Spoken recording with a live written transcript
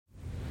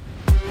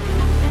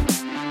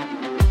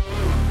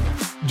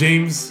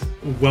James,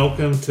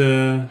 welcome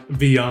to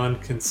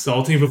Beyond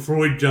Consulting. Before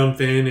we jump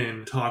in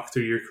and talk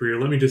through your career,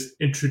 let me just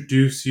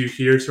introduce you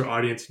here so our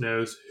audience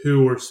knows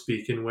who we're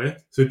speaking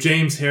with. So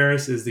James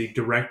Harris is the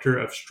Director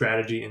of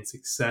Strategy and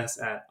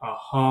Success at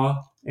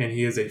AHA, and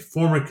he is a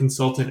former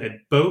consultant at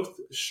both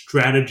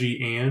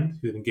Strategy and,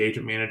 he's an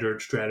engagement manager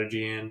at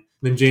Strategy and.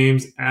 Then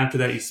James, after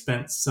that, you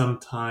spent some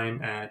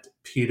time at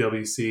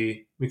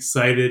PwC. I'm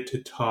excited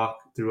to talk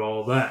through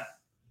all of that.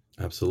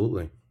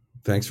 Absolutely.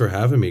 Thanks for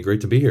having me.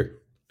 Great to be here.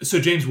 So,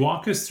 James,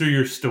 walk us through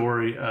your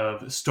story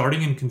of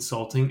starting in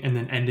consulting and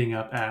then ending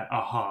up at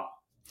AHA.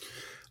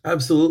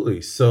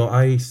 Absolutely. So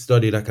I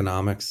studied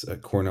economics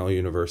at Cornell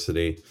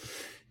University,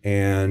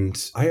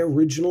 and I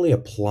originally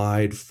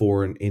applied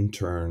for an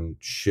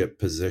internship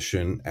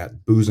position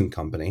at Booz and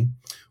Company,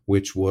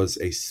 which was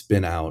a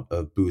spin out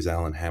of Booz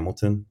Allen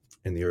Hamilton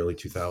in the early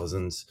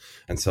 2000s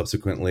and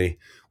subsequently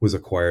was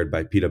acquired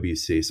by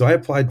PwC. So I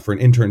applied for an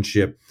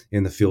internship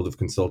in the field of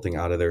consulting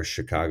out of their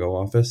Chicago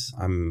office.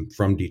 I'm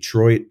from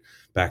Detroit.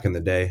 Back in the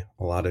day,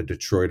 a lot of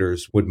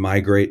Detroiters would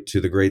migrate to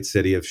the great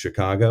city of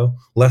Chicago,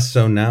 less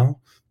so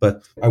now.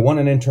 But I won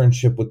an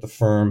internship with the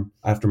firm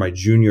after my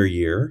junior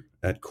year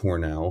at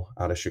Cornell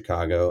out of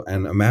Chicago.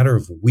 And a matter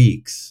of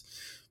weeks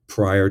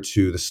prior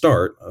to the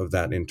start of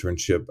that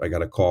internship, I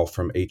got a call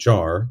from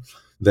HR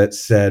that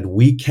said,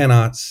 we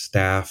cannot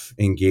staff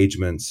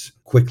engagements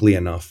quickly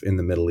enough in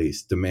the Middle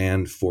East.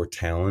 Demand for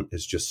talent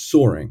is just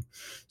soaring.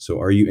 So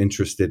are you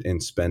interested in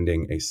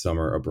spending a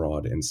summer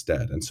abroad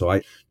instead? And so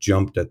I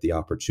jumped at the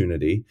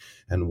opportunity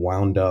and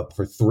wound up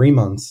for 3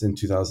 months in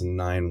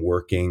 2009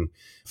 working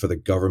for the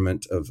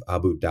government of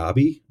Abu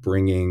Dhabi,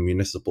 bringing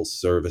municipal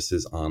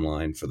services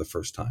online for the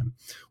first time,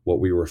 what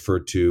we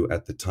referred to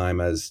at the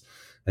time as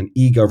an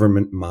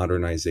e-government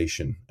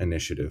modernization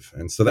initiative.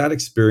 And so that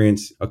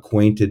experience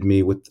acquainted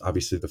me with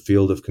obviously the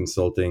field of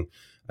consulting,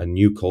 a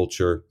new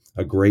culture,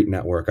 a great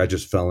network. I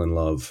just fell in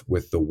love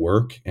with the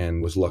work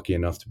and was lucky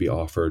enough to be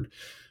offered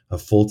a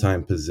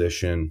full-time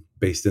position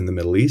based in the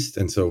Middle East.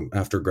 And so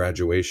after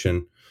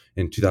graduation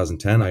in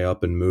 2010, I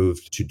up and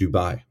moved to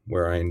Dubai,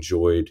 where I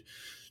enjoyed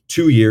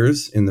 2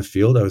 years in the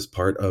field. I was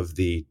part of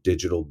the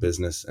digital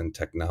business and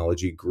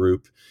technology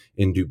group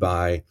in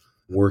Dubai,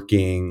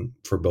 working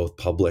for both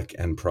public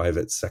and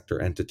private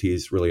sector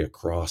entities really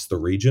across the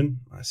region.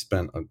 I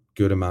spent a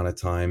good amount of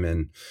time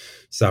in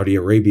Saudi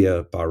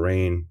Arabia,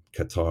 Bahrain,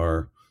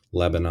 Qatar,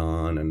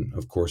 Lebanon, and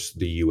of course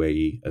the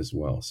UAE as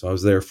well. So I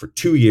was there for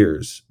 2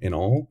 years in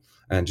all,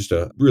 and just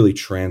a really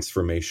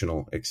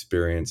transformational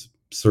experience,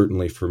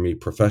 certainly for me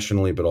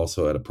professionally, but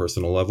also at a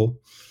personal level.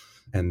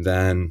 And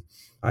then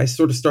I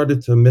sort of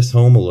started to miss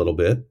home a little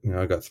bit.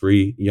 I got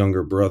 3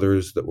 younger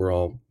brothers that were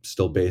all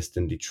still based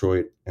in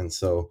Detroit. And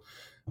so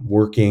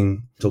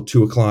working till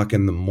 2 o'clock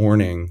in the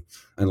morning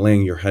and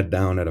laying your head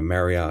down at a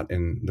Marriott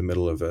in the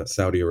middle of a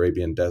Saudi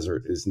Arabian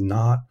desert is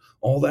not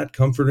all that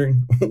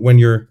comforting when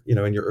you're,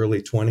 in your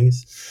early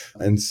 20s.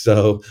 And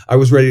so I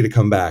was ready to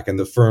come back, and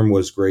the firm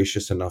was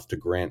gracious enough to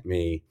grant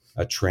me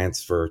a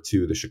transfer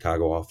to the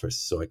Chicago office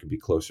so I could be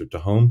closer to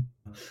home.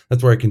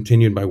 That's where I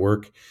continued my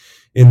work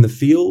in the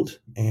field.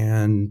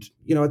 And,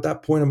 at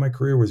that point in my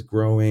career was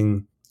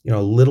growing,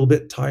 a little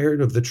bit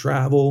tired of the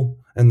travel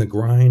and the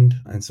grind.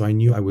 And so I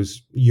knew I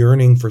was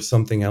yearning for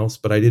something else,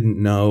 but I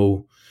didn't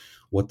know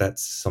what that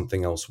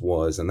something else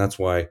was. And that's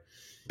why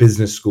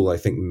business school, I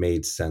think,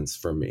 made sense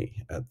for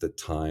me at the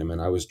time. And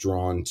I was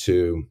drawn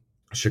to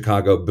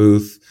Chicago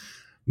Booth,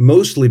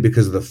 mostly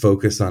because of the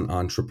focus on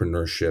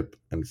entrepreneurship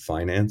and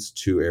finance,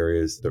 2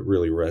 areas that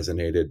really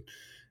resonated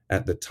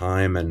at the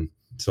time. And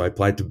so I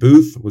applied to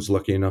Booth, was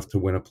lucky enough to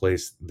win a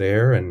place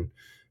there. And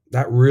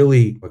that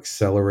really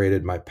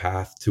accelerated my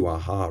path to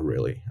AHA,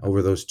 really.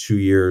 Over those 2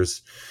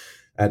 years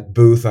at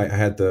Booth, I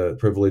had the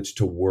privilege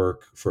to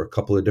work for a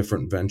couple of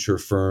different venture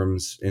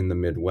firms in the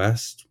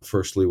Midwest.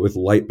 Firstly, with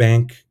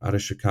Lightbank out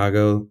of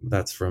Chicago.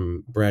 That's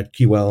from Brad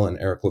Keywell and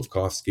Eric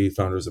Levkovsky,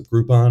 founders of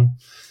Groupon.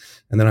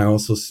 And then I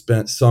also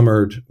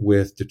summered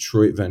with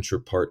Detroit Venture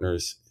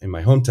Partners in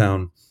my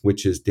hometown,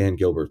 which is Dan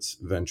Gilbert's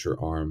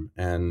venture arm.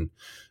 And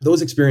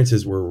those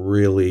experiences were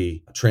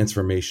really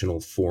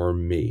transformational for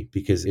me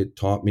because it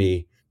taught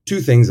me 2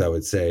 things, I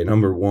would say.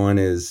 Number one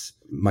is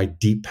my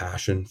deep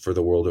passion for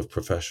the world of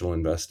professional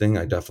investing.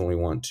 I definitely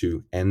want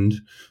to end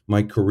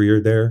my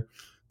career there.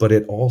 But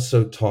it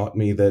also taught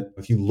me that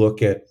if you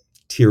look at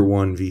tier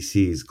 1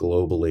 VCs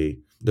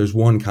globally, there's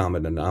one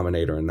common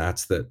denominator, and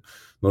that's that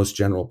most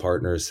general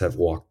partners have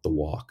walked the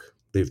walk.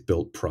 They've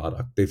built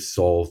product. They've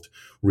solved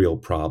real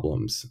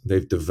problems.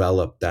 They've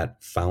developed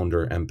that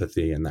founder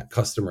empathy and that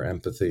customer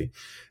empathy.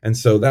 And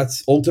so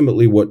that's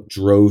ultimately what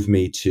drove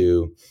me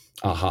to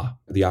AHA,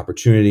 the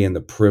opportunity and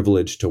the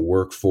privilege to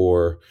work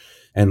for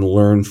and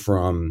learn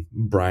from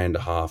Brian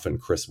DeHoff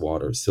and Chris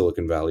Waters,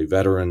 Silicon Valley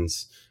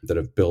veterans that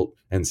have built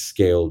and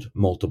scaled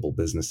multiple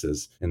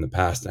businesses in the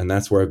past. And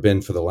that's where I've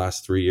been for the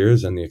last 3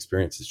 years, and the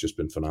experience has just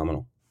been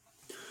phenomenal.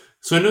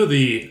 So I know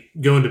the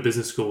going to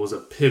business school was a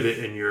pivot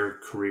in your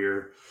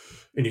career,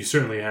 and you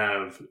certainly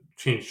have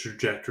changed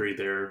trajectory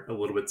there a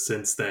little bit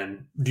since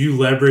then. Do you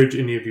leverage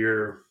any of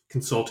your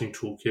consulting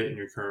toolkit in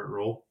your current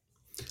role?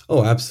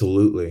 Oh,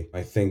 absolutely.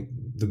 I think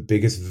the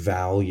biggest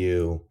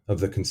value of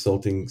the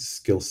consulting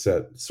skill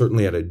set,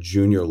 certainly at a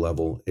junior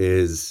level,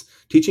 is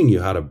teaching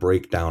you how to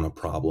break down a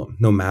problem,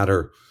 no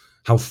matter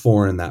how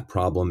foreign that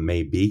problem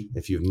may be.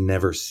 If you've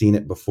never seen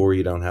it before,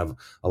 you don't have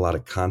a lot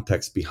of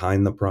context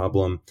behind the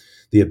problem,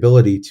 the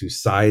ability to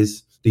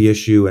size the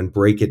issue and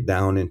break it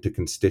down into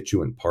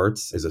constituent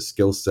parts is a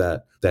skill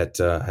set that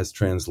has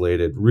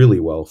translated really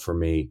well for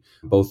me,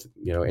 both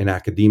in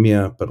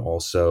academia, but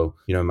also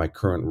in my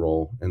current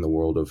role in the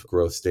world of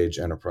growth stage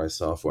enterprise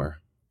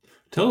software.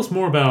 Tell us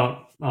more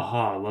about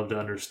AHA. I'd love to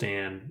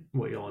understand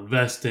what you'll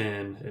invest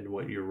in and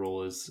what your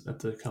role is at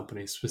the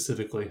company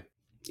specifically.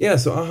 Yeah,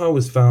 so AHA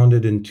was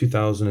founded in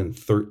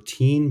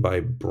 2013 by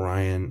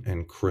Brian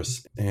and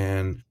Chris.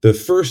 And the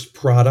first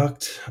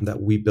product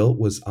that we built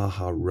was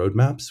AHA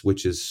Roadmaps,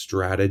 which is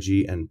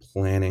strategy and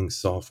planning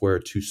software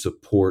to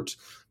support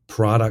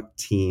product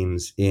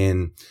teams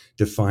in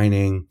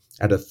defining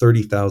at a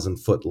 30,000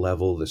 foot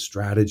level the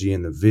strategy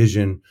and the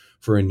vision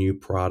for a new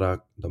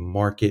product, the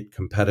market,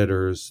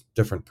 competitors,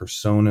 different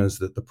personas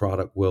that the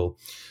product will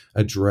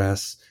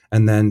address,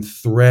 and then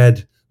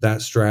thread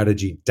that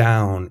strategy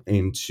down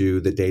into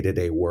the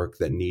day-to-day work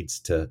that needs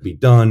to be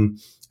done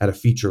at a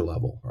feature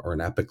level or an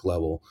epic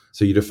level.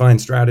 So you define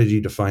strategy,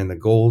 define the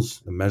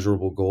goals, the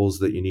measurable goals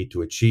that you need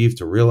to achieve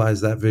to realize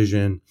that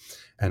vision.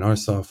 And our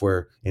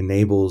software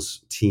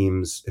enables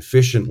teams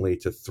efficiently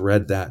to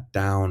thread that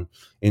down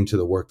into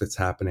the work that's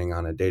happening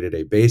on a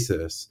day-to-day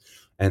basis,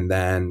 and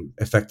then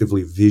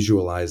effectively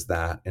visualize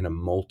that in a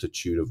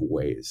multitude of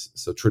ways.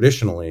 So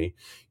traditionally,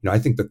 I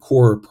think the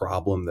core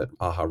problem that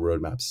AHA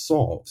Roadmap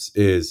solves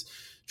is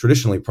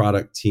traditionally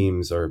product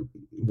teams are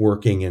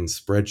working in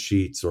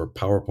spreadsheets or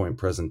PowerPoint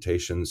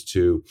presentations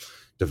to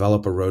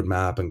develop a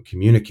roadmap and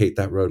communicate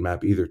that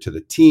roadmap either to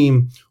the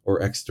team or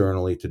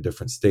externally to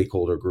different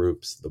stakeholder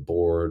groups, the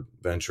board,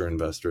 venture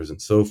investors,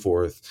 and so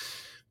forth.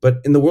 But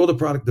in the world of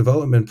product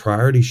development,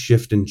 priorities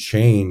shift and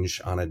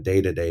change on a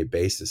day-to-day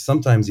basis,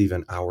 sometimes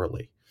even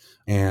hourly.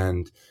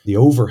 And the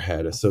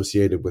overhead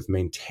associated with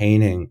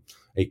maintaining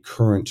a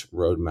current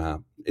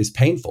roadmap is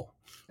painful.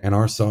 And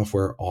our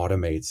software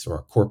automates, or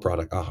our core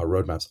product, AHA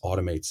Roadmaps,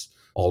 automates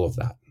all of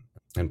that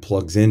and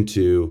plugs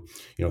into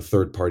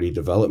third-party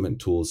development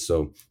tools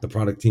so the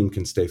product team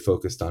can stay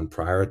focused on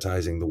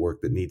prioritizing the work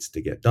that needs to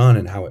get done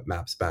and how it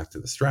maps back to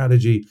the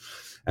strategy.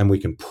 And we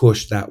can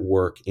push that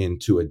work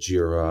into a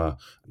Jira.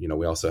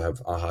 We also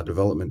have AHA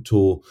development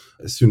tool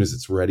as soon as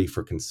it's ready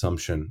for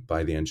consumption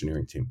by the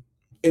engineering team.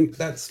 And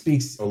that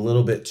speaks a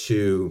little bit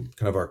to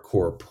kind of our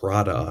core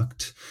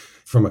product.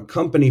 From a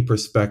company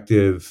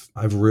perspective,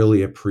 I've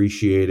really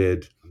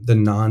appreciated the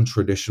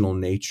non-traditional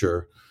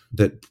nature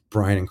that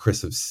Brian and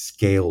Chris have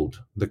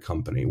scaled the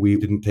company. We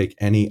didn't take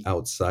any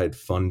outside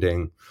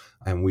funding,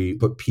 and we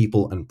put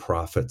people and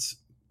profits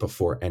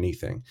before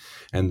anything.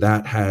 And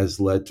that has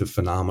led to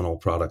phenomenal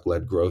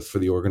product-led growth for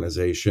the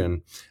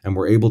organization. And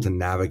we're able to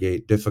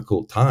navigate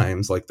difficult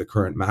times like the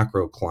current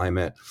macro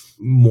climate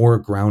more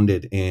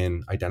grounded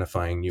in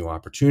identifying new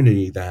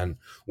opportunity than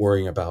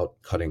worrying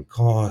about cutting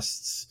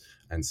costs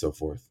and so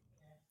forth.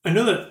 I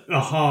know that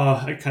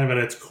AHA, kind of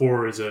at its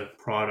core, is a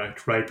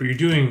product, right? But you're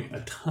doing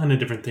a ton of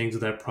different things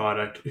with that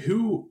product.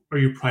 Who are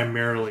you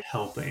primarily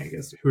helping, I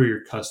guess? Who are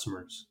your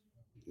customers?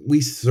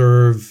 We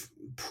serve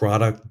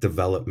product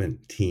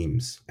development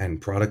teams, and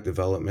product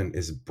development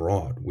is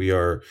broad. We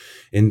are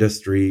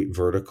industry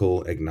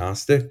vertical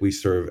agnostic. We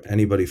serve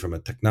anybody from a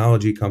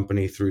technology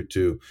company through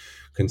to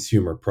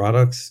consumer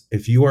products.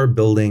 If you are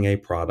building a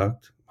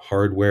product,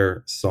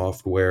 hardware,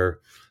 software,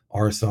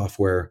 our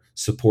software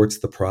supports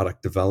the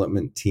product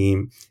development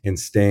team in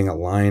staying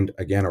aligned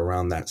again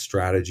around that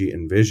strategy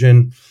and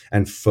vision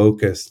and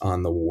focused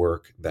on the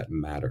work that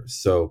matters.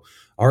 So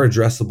our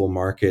addressable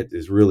market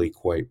is really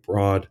quite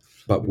broad,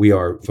 but we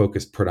are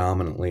focused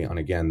predominantly on,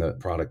 again, the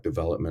product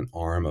development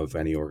arm of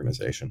any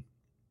organization.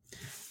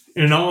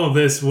 In all of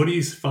this, what do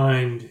you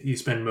find you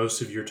spend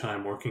most of your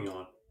time working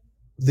on?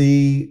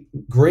 The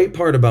great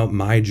part about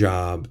my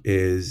job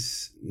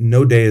is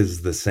no day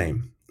is the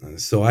same.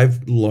 So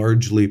I've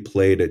largely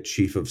played a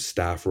chief of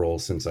staff role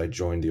since I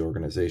joined the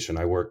organization.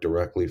 I work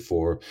directly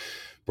for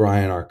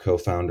Brian, our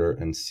co-founder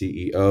and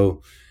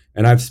CEO.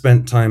 And I've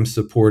spent time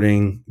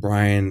supporting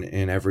Brian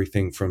in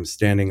everything from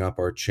standing up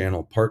our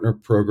channel partner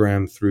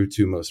program through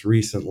to most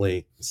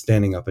recently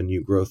standing up a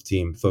new growth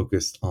team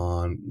focused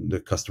on the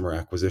customer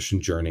acquisition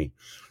journey.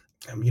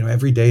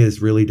 Every day is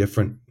really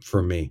different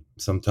for me.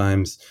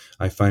 Sometimes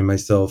I find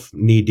myself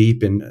knee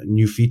deep in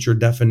new feature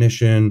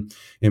definition,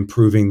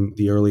 improving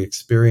the early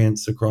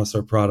experience across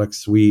our product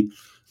suite,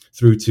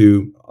 through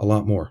to a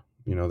lot more.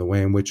 The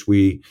way in which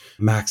we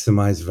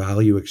maximize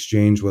value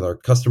exchange with our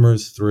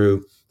customers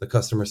through the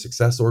customer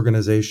success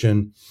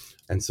organization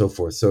and so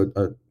forth. So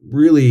a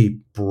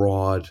really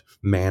broad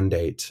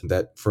mandate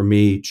that for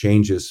me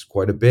changes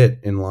quite a bit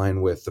in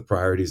line with the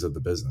priorities of the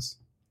business.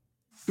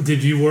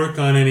 Did you work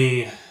on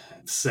any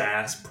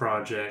SaaS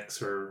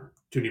projects or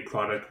do any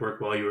product work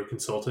while you were a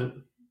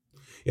consultant?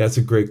 Yeah, it's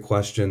a great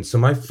question. So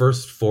my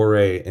first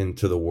foray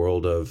into the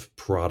world of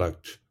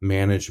product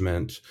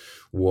management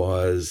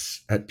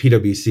was at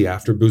PwC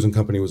after Booz and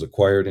Company was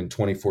acquired in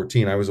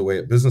 2014. I was away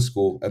at business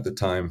school at the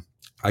time.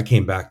 I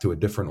came back to a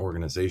different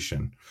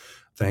organization.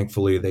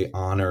 Thankfully, they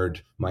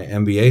honored my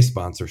MBA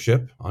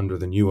sponsorship under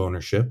the new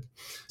ownership.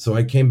 So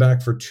I came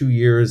back for 2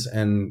 years,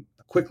 and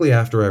quickly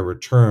after I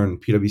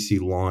returned, PwC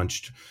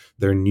launched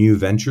their new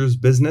ventures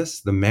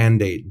business, the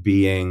mandate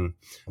being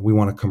we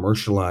want to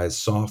commercialize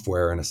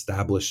software and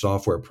establish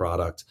software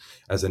product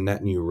as a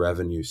net new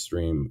revenue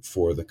stream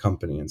for the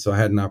company. And so I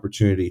had an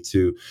opportunity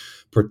to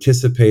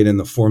participate in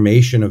the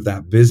formation of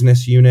that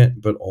business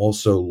unit, but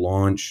also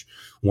launch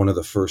one of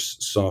the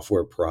first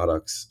software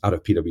products out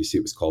of PwC.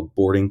 It was called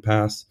Boarding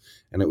Pass,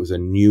 and it was a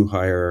new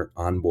hire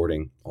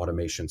onboarding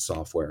automation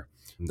software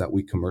that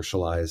we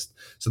commercialized.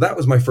 So that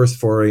was my first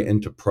foray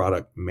into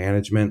product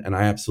management, and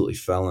I absolutely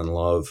fell in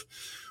love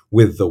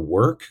with the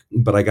work.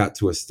 But I got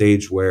to a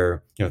stage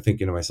where,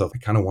 thinking to myself, I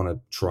kind of want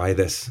to try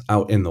this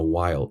out in the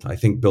wild. I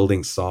think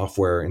building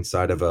software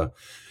inside of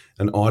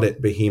an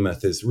audit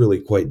behemoth is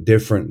really quite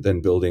different than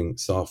building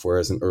software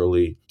as an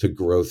early to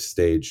growth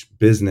stage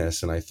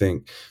business. And I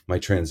think my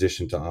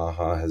transition to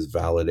AHA has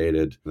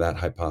validated that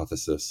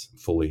hypothesis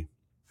fully.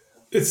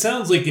 It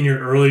sounds like in your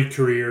early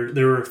career,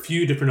 there were a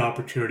few different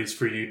opportunities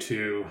for you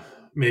to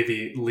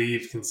maybe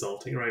leave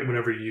consulting, right?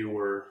 Whenever you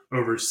were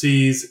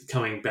overseas,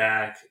 coming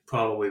back,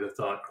 probably the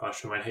thought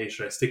crossed your mind, hey,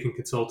 should I stick in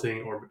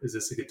consulting or is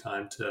this a good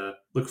time to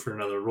look for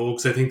another role?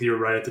 Because I think that you're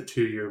right at the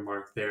 2 year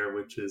mark there,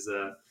 which is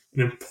an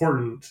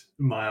important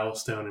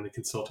milestone in a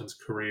consultant's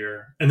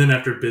career. And then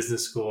after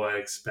business school, I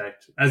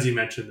expect, as you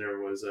mentioned, there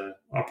was an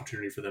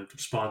opportunity for them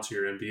to sponsor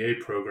your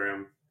MBA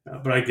program.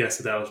 But I guess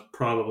that was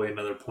probably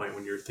another point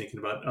when you're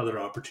thinking about other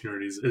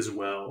opportunities as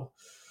well.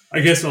 I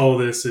guess all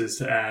of this is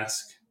to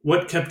ask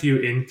what kept you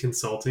in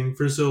consulting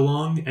for so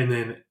long? And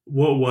then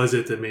what was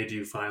it that made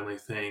you finally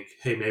think,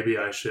 hey, maybe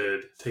I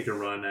should take a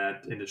run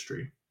at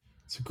industry?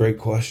 It's a great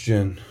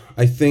question.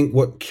 I think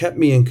what kept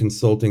me in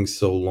consulting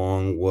so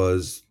long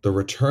was the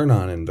return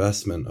on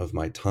investment of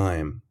my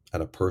time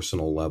at a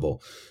personal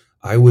level.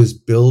 I was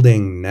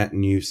building net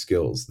new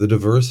skills, the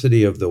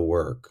diversity of the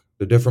work,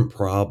 the different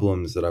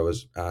problems that I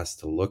was asked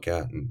to look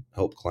at and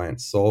help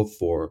clients solve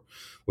for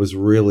was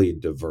really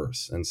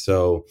diverse. And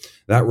so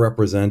that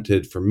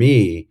represented for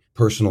me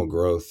personal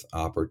growth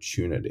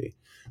opportunity.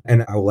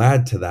 And I will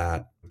add to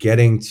that,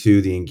 getting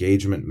to the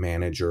engagement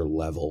manager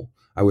level.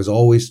 I was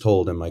always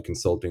told in my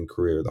consulting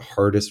career the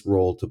hardest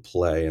role to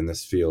play in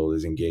this field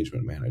is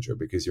engagement manager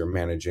because you're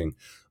managing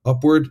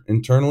upward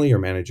internally, you're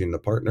managing the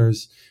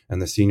partners and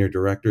the senior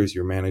directors,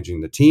 you're managing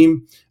the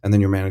team, and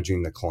then you're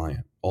managing the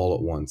client all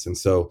at once. And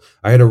so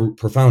I had a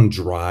profound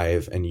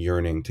drive and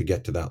yearning to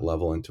get to that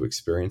level and to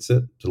experience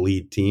it, to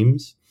lead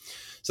teams.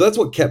 So that's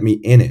what kept me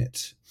in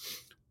it.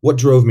 What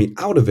drove me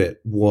out of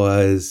it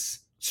was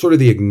sort of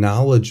the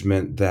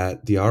acknowledgement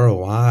that the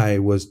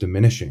ROI was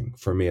diminishing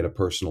for me at a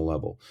personal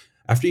level.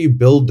 After you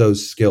build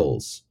those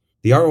skills,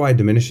 the ROI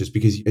diminishes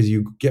because as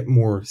you get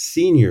more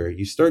senior,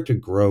 you start to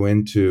grow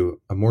into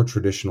a more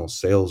traditional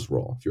sales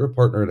role. If you're a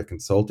partner at a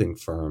consulting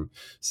firm,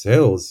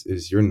 sales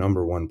is your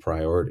number one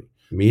priority.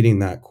 Meeting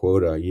that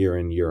quota year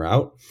in, year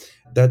out,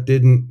 that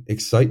didn't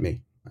excite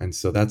me. And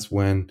so that's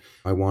when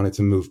I wanted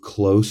to move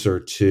closer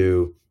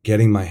to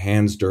getting my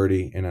hands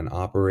dirty in an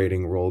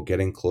operating role,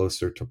 getting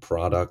closer to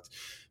product,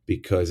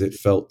 because it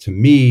felt to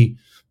me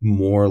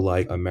more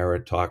like a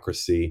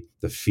meritocracy.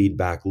 The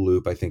feedback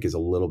loop, I think, is a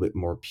little bit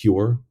more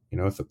pure.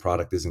 If the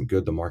product isn't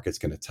good, the market's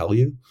going to tell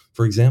you,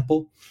 for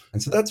example.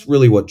 And so that's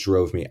really what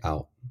drove me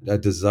out, a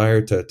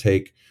desire to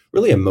take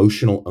really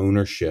emotional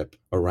ownership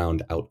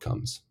around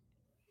outcomes.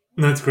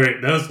 That's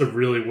great. That was a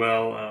really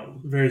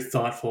very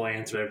thoughtful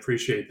answer. I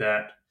appreciate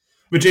that.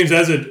 But James,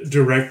 as a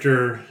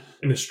director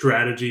in a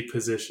strategy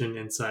position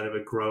inside of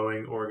a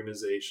growing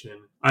organization,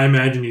 I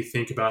imagine you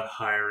think about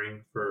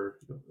hiring for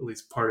at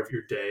least part of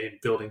your day and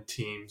building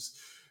teams.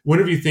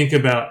 Whenever you think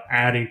about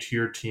adding to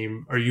your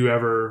team, are you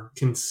ever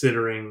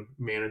considering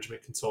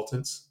management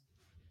consultants?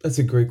 That's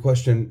a great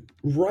question.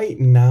 Right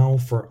now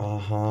for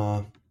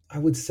AHA, I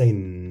would say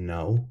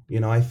no.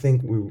 I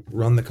think we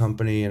run the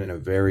company in a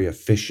very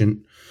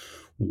efficient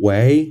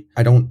way.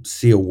 I don't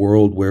see a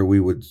world where we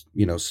would,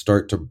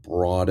 start to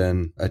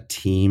broaden a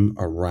team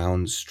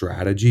around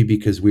strategy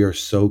because we are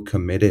so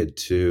committed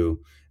to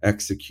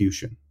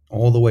execution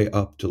all the way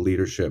up to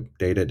leadership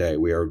day to day.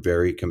 We are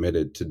very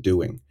committed to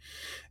doing.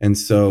 And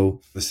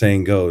so the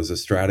saying goes, a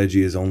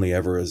strategy is only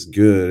ever as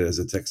good as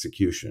its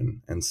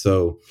execution. And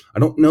so I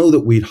don't know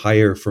that we'd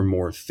hire for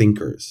more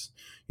thinkers.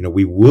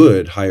 We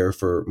would hire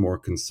for more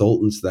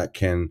consultants that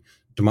can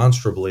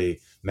demonstrably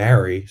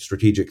marry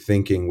strategic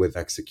thinking with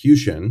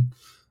execution.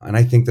 And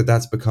I think that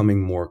that's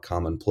becoming more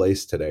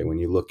commonplace today. When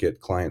you look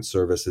at client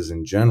services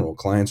in general,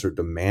 clients are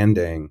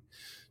demanding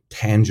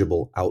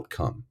tangible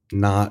outcome,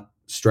 not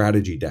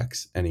strategy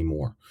decks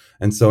anymore.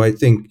 And so I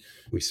think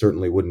we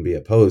certainly wouldn't be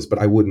opposed, but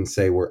I wouldn't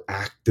say we're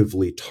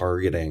actively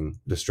targeting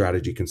the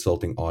strategy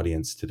consulting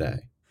audience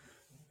today.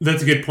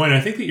 That's a good point.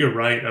 I think that you're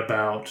right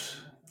about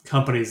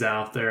companies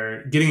out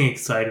there getting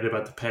excited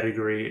about the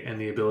pedigree and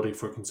the ability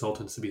for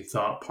consultants to be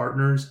thought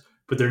partners,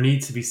 but there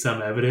needs to be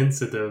some evidence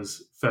that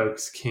those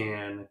folks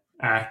can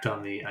act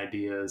on the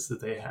ideas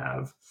that they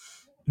have.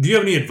 Do you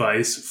have any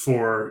advice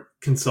for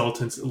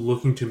consultants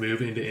looking to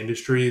move into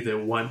industry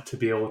that want to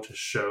be able to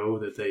show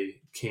that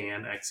they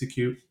can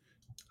execute?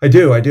 I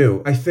do.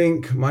 I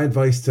think my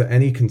advice to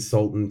any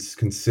consultants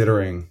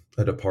considering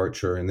a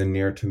departure in the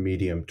near to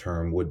medium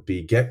term would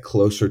be get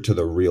closer to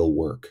the real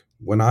work.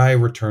 When I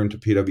returned to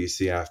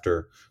PwC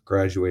after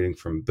graduating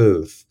from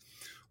Booth,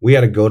 we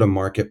had a go to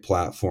market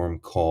platform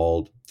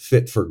called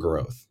Fit for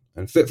Growth.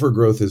 And Fit for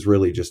Growth is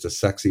really just a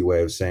sexy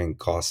way of saying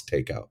cost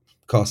takeout,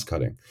 cost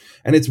cutting.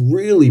 And it's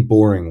really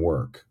boring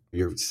work.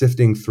 You're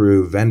sifting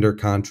through vendor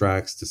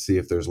contracts to see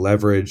if there's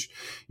leverage.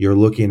 You're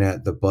looking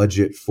at the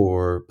budget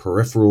for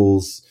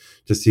peripherals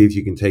to see if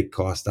you can take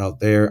cost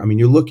out there. I mean,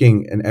 you're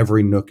looking in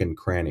every nook and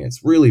cranny.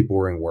 It's really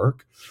boring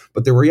work.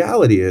 But the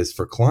reality is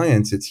for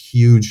clients, it's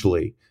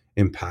hugely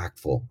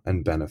impactful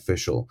and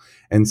beneficial.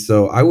 And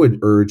so I would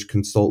urge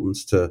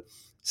consultants to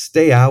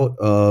stay out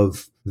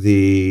of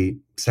the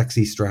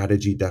sexy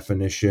strategy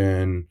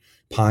definition,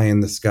 pie in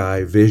the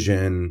sky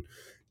vision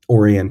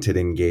oriented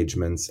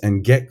engagements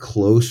and get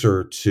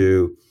closer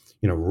to,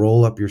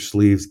 roll up your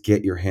sleeves,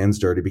 get your hands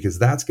dirty, because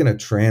that's going to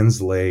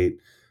translate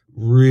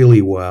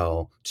really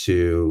well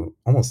to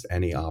almost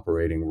any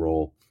operating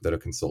role that a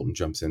consultant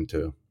jumps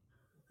into.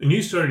 And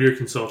you started your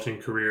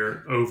consulting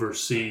career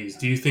overseas.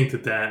 Do you think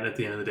that at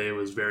the end of the day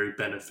was very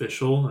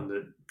beneficial and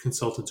that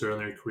consultants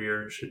early in their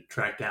career should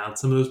track down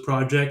some of those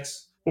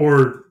projects?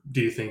 Or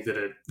do you think that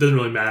it doesn't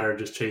really matter,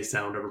 just chase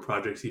down whatever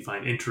projects you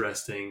find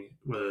interesting,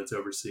 whether it's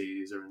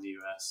overseas or in the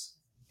US?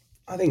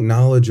 I think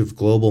knowledge of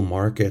global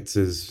markets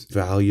is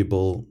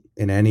valuable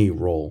in any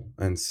role.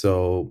 And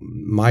so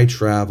my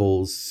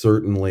travels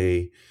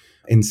certainly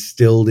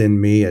instilled in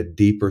me a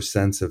deeper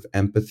sense of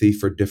empathy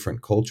for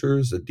different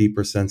cultures, a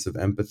deeper sense of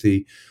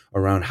empathy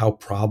around how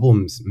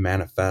problems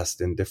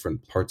manifest in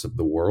different parts of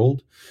the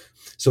world.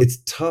 So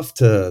it's tough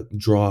to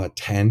draw a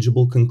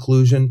tangible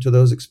conclusion to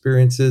those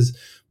experiences,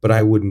 but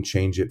I wouldn't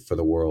change it for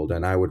the world.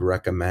 And I would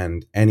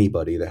recommend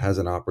anybody that has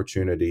an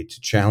opportunity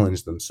to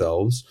challenge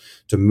themselves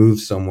to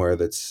move somewhere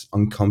that's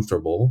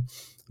uncomfortable.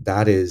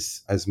 That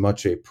is as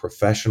much a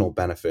professional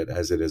benefit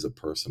as it is a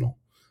personal.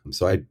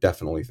 So I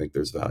definitely think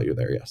there's value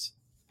there, yes.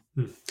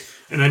 Hmm.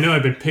 And I know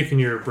I've been picking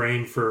your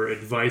brain for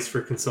advice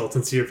for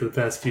consultants here for the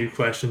past few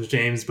questions,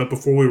 James. But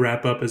before we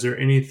wrap up, is there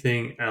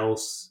anything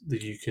else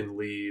that you can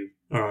leave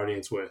our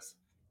audience with?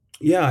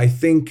 Yeah, I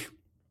think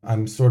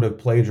I'm sort of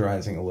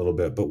plagiarizing a little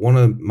bit, but one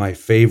of my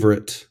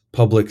favorite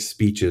public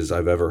speeches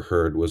I've ever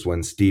heard was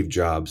when Steve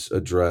Jobs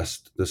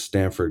addressed the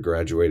Stanford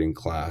graduating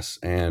class.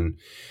 And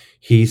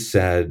he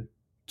said,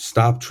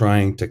 stop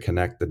trying to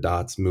connect the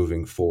dots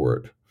moving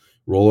forward.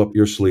 Roll up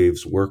your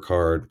sleeves, work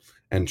hard,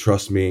 and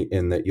trust me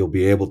in that you'll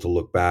be able to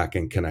look back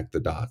and connect the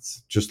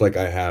dots, just like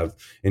I have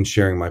in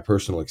sharing my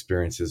personal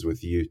experiences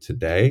with you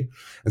today.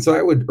 And so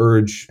I would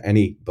urge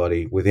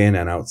anybody within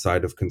and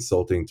outside of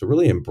consulting to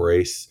really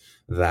embrace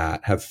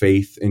that, have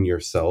faith in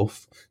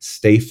yourself,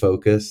 stay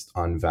focused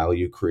on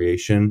value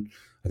creation.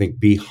 I think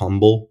be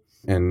humble.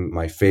 And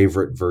my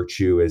favorite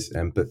virtue is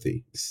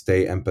empathy.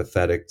 Stay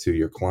empathetic to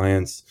your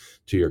clients,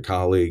 to your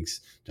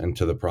colleagues, and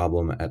to the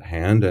problem at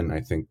hand. And I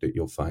think that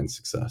you'll find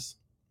success.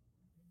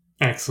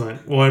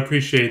 Excellent. Well, I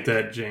appreciate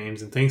that,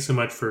 James. And thanks so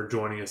much for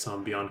joining us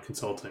on Beyond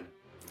Consulting.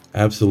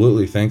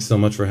 Absolutely. Thanks so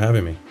much for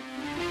having me.